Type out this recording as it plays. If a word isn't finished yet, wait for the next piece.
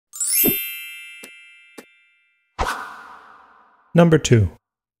Number 2.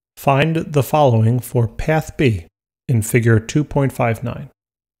 Find the following for path B in figure 2.59.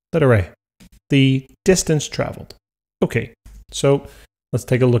 Letter A, the distance traveled. Okay, so let's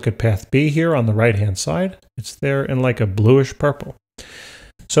take a look at path B here on the right-hand side. It's there in like a bluish purple.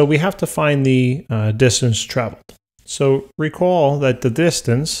 So we have to find the distance traveled. So recall that the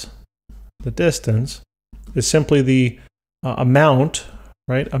distance is simply the amount,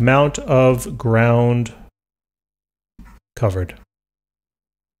 right? Amount of ground covered.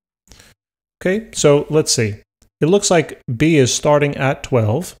 Okay, so let's see. It looks like B is starting at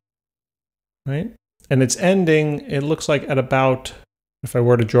 12, right? And it's ending, it looks like at about, if I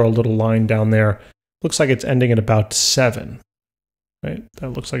were to draw a little line down there, looks like it's ending at about 7, right? That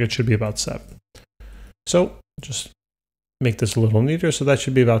looks like it should be about 7. So just make this a little neater. So that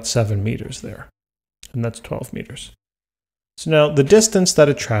should be about 7 meters there. And that's 12 meters. So now the distance that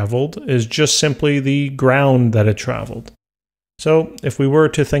it traveled is just simply the ground that it traveled. So if we were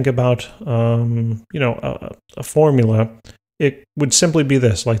to think about, a formula, it would simply be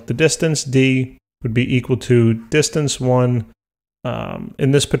this, like the distance d would be equal to distance 1.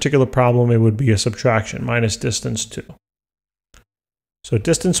 In this particular problem, it would be a subtraction, minus distance 2. So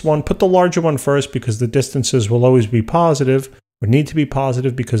distance 1, put the larger one first because the distances will always be positive, or need to be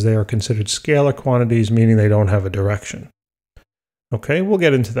positive because they are considered scalar quantities, meaning they don't have a direction. Okay, we'll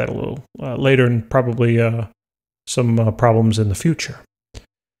get into that a little later and probably some problems in the future.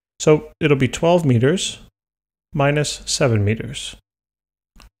 So it'll be 12 meters minus 7 meters.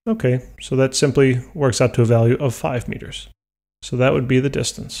 Okay, so that simply works out to a value of 5 meters. So that would be the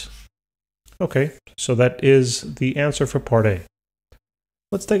distance. Okay, so that is the answer for part A.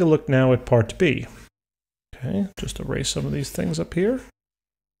 Let's take a look now at part B. Okay, just erase some of these things up here.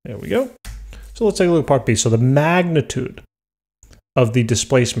 There we go. So let's take a look at part B. So the magnitude of the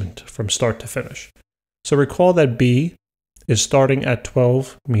displacement from start to finish. So recall that B is starting at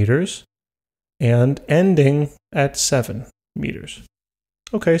 12 meters and ending at 7 meters.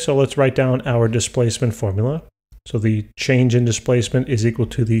 Okay, so let's write down our displacement formula. So the change in displacement is equal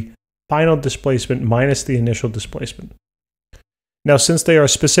to the final displacement minus the initial displacement. Now, since they are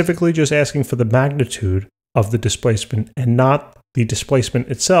specifically just asking for the magnitude of the displacement and not the displacement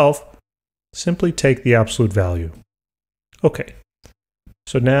itself, simply take the absolute value. Okay,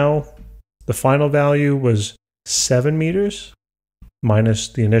 so now the final value was 7 meters minus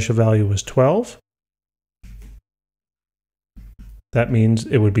the initial value was 12. That means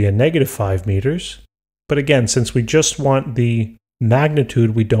it would be a negative 5 meters. But again, since we just want the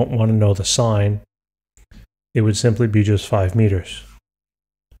magnitude, we don't want to know the sign, it would simply be just 5 meters.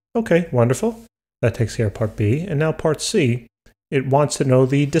 Okay, wonderful. That takes care of part B. And now part C, it wants to know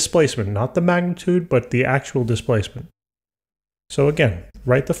the displacement, not the magnitude, but the actual displacement. So again,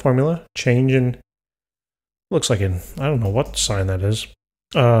 write the formula, change in, looks like in, I don't know what sign that is,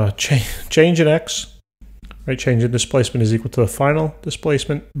 change in x, right? Change in displacement is equal to the final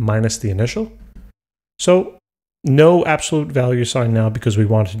displacement minus the initial. So no absolute value sign now because we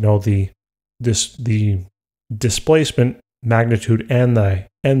want to know the displacement, magnitude, and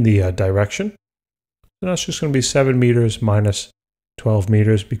the direction. So that's just going to be 7 meters minus 12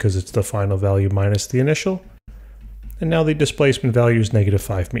 meters because it's the final value minus the initial. And now the displacement value is negative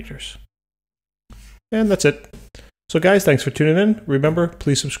 5 meters. And that's it. So guys, thanks for tuning in. Remember,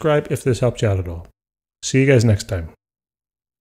 please subscribe if this helped you out at all. See you guys next time.